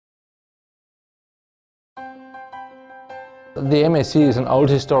The MAC is an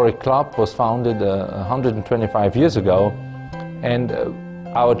old historic club, was founded 125 years ago, and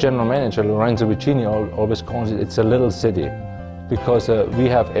our general manager, Lorenzo Vicini, always calls it's a little city, because we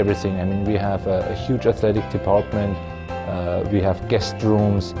have everything. I mean, we have a huge athletic department, we have guest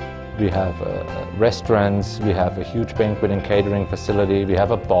rooms, we have restaurants, we have a huge banquet and catering facility, we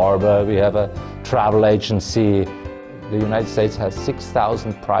have a barber, we have a travel agency. The United States has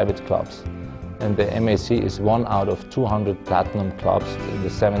 6,000 private clubs, and the MAC is one out of 200 platinum clubs in the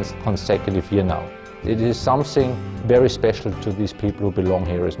 7th consecutive year now. It is something very special to these people who belong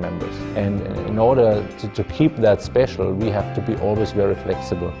here as members. And in order to keep that special, we have to be always very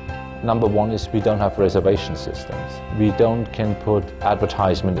flexible. Number one is we don't have reservation systems. We can put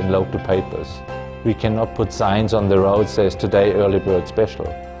advertisement in local papers. We cannot put signs on the road that says today early bird special.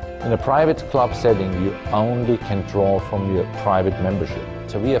 In a private club setting, you only can draw from your private membership.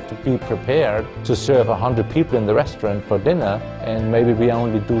 So we have to be prepared to serve 100 people in the restaurant for dinner, and maybe we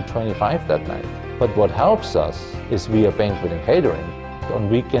only do 25 that night. But what helps us is via banquet and catering. On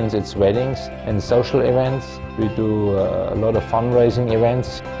weekends it's weddings and social events. We do a lot of fundraising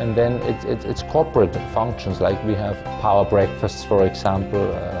events, and then it's corporate functions, like we have power breakfasts, for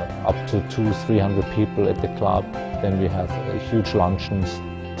example, up to 200-300 people at the club. Then we have huge luncheons.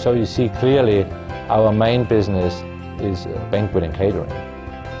 So you see clearly our main business is banquet and catering.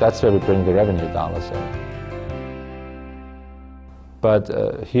 That's where we bring the revenue dollars in.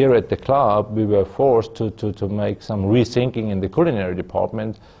 But here at the club, we were forced to make some rethinking in the culinary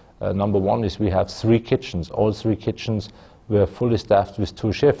department. Number one is we have 3 kitchens. All 3 kitchens were fully staffed with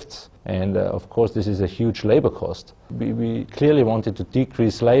 2 shifts. And of course, this is a huge labor cost. We clearly wanted to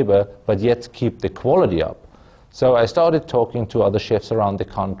decrease labor, but yet keep the quality up. So I started talking to other chefs around the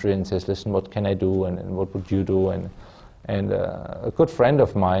country and says, listen, what can I do, and what would you do? And a good friend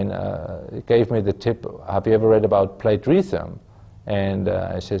of mine gave me the tip, have you ever read about plate Retherm? And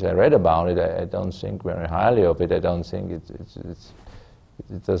I says, I read about it, I don't think very highly of it, I don't think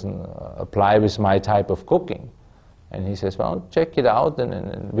it doesn't apply with my type of cooking. And he says, well, check it out,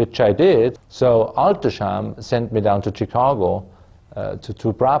 and which I did. So Alto-Shaam sent me down to Chicago to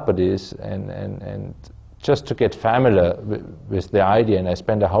 2 properties, and just to get familiar with the idea, and I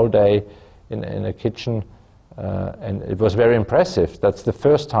spent a whole day in a kitchen, and it was very impressive. That's the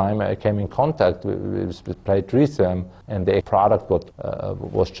first time I came in contact with plate Retherm, and the product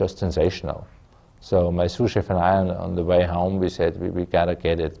was just sensational. So my sous chef and I, on the way home, we said we gotta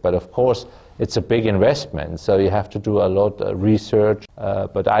get it. But of course, it's a big investment, so you have to do a lot of research.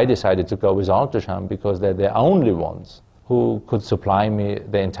 But I decided to go with Alto-Shaam because they're the only ones who could supply me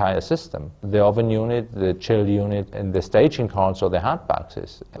the entire system. The oven unit, the chill unit, and the staging carts or the hot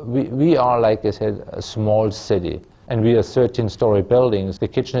boxes. We are, like I said, a small city, and we are 13-story buildings. The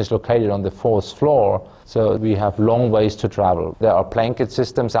kitchen is located on the 4th floor, so we have long ways to travel. There are blanket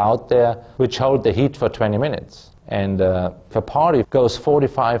systems out there which hold the heat for 20 minutes. And if a party goes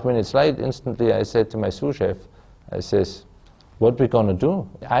 45 minutes late, instantly I said to my sous chef, I says, what are we gonna do?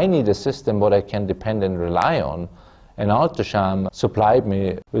 I need a system what I can depend and rely on. And Alto-Shaam supplied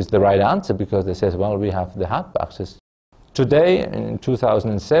me with the right answer, because they said, well, we have the hot boxes. Today, in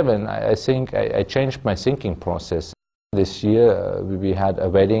 2007, I think I changed my thinking process. This year, we had a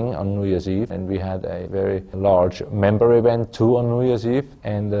wedding on New Year's Eve, and we had a very large member event too on New Year's Eve.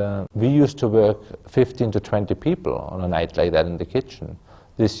 And we used to work 15 to 20 people on a night like that in the kitchen.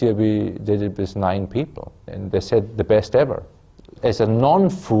 This year, we did it with 9 people, and they said the best ever. As a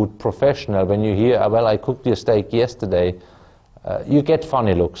non-food professional, when you hear, well, I cooked your steak yesterday, you get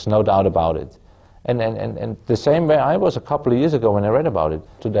funny looks, no doubt about it. And the same way I was a couple of years ago when I read about it.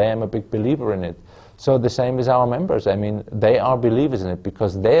 Today I'm a big believer in it. So the same as our members. I mean, they are believers in it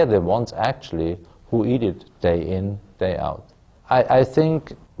because they're the ones actually who eat it day in, day out. I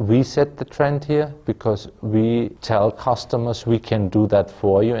think we set the trend here because we tell customers we can do that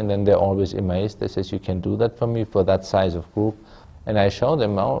for you, and then they're always amazed. They say, you can do that for me for that size of group. And I show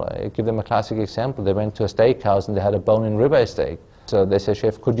them, well, I give them a classic example. They went to a steakhouse and they had a bone-in ribeye steak. So they say,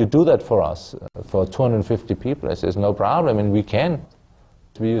 chef, could you do that for us, for 250 people? I says, no problem, and we can.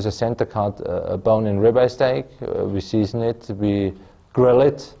 We use a center cut bone-in ribeye steak, we season it, we grill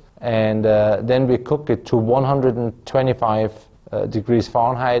it, and then we cook it to 125 degrees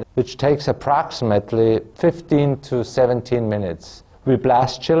Fahrenheit, which takes approximately 15 to 17 minutes. We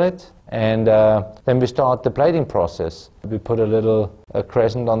blast chill it, and then we start the plating process. We put a little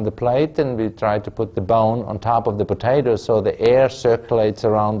crescent on the plate, and we try to put the bone on top of the potato so the air circulates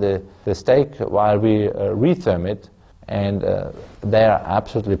around the steak while we retherm it. And they are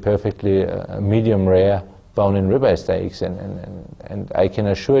absolutely perfectly medium rare bone-in ribeye steaks, and I can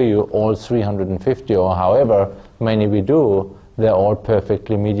assure you all 350 or however many we do, they're all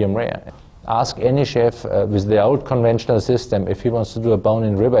perfectly medium rare. Ask any chef with the old conventional system if he wants to do a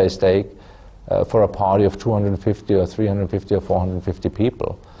bone-in ribeye steak for a party of 250 or 350 or 450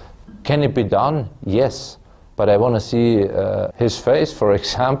 people. Can it be done? Yes, but I want to see his face, for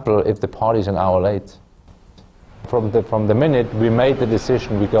example, if the party is an hour late. From the minute we made the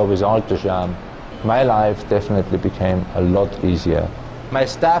decision we go with Alto-Shaam, my life definitely became a lot easier. My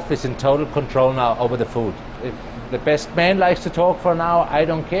staff is in total control now over the food. If the best man likes to talk for an hour, I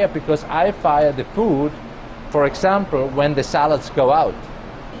don't care, because I fire the food, for example, when the salads go out.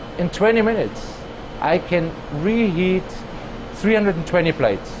 In 20 minutes, I can reheat 320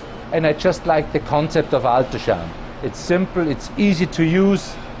 plates. And I just like the concept of Alto-Shaam. It's simple, it's easy to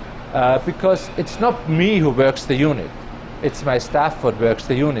use, because it's not me who works the unit. It's my staff what works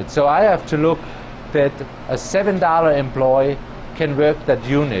the unit. So I have to look that a $7 employee can work that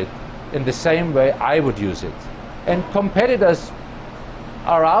unit in the same way I would use it. And competitors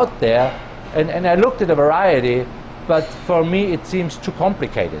are out there, and I looked at a variety, but for me it seems too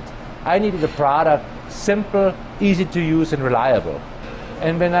complicated. I needed a product simple, easy to use, and reliable.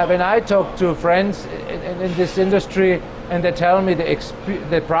 And when I talk to friends in this industry and they tell me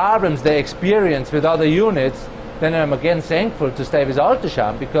the problems they experience with other units, then I'm again thankful to stay with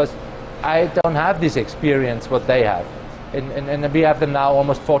Alto-Shaam, because I don't have this experience what they have. And we have them now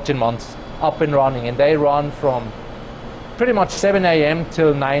almost 14 months up and running, and they run from pretty much 7 a.m.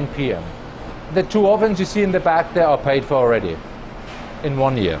 till 9 p.m. The 2 ovens you see in the back there are paid for already in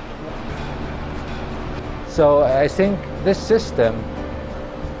 1 year. So I think this system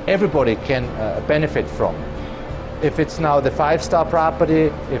everybody can benefit from. If it's now the 5-star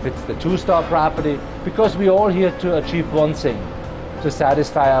property, if it's the 2-star property, because we're all here to achieve one thing, to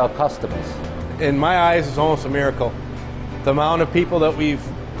satisfy our customers. In my eyes, it's almost a miracle. The amount of people that we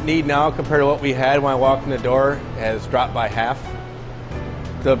need now compared to what we had when I walked in the door has dropped by half.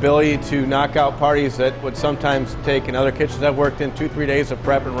 The ability to knock out parties that would sometimes take in other kitchens I've worked in 2-3 days of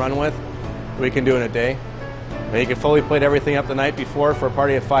prep and run with, we can do in a day. And you can fully plate everything up the night before for a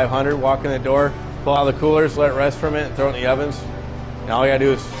party of 500, walk in the door, pull out the coolers, let it rest for a minute, throw it in the ovens. And all you gotta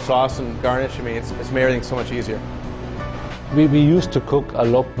do is sauce and garnish. I mean, it's made everything so much easier. We used to cook a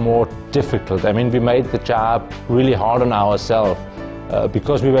lot more difficult. I mean, we made the job really hard on ourselves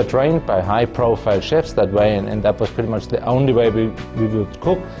because we were trained by high-profile chefs that way, and that was pretty much the only way we would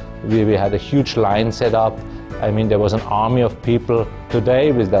cook. We had a huge line set up. I mean, there was an army of people.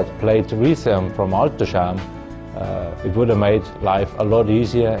 Today, with that plate Retherm from Alto-Shaam, it would have made life a lot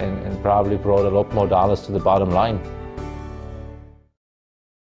easier and probably brought a lot more dollars to the bottom line.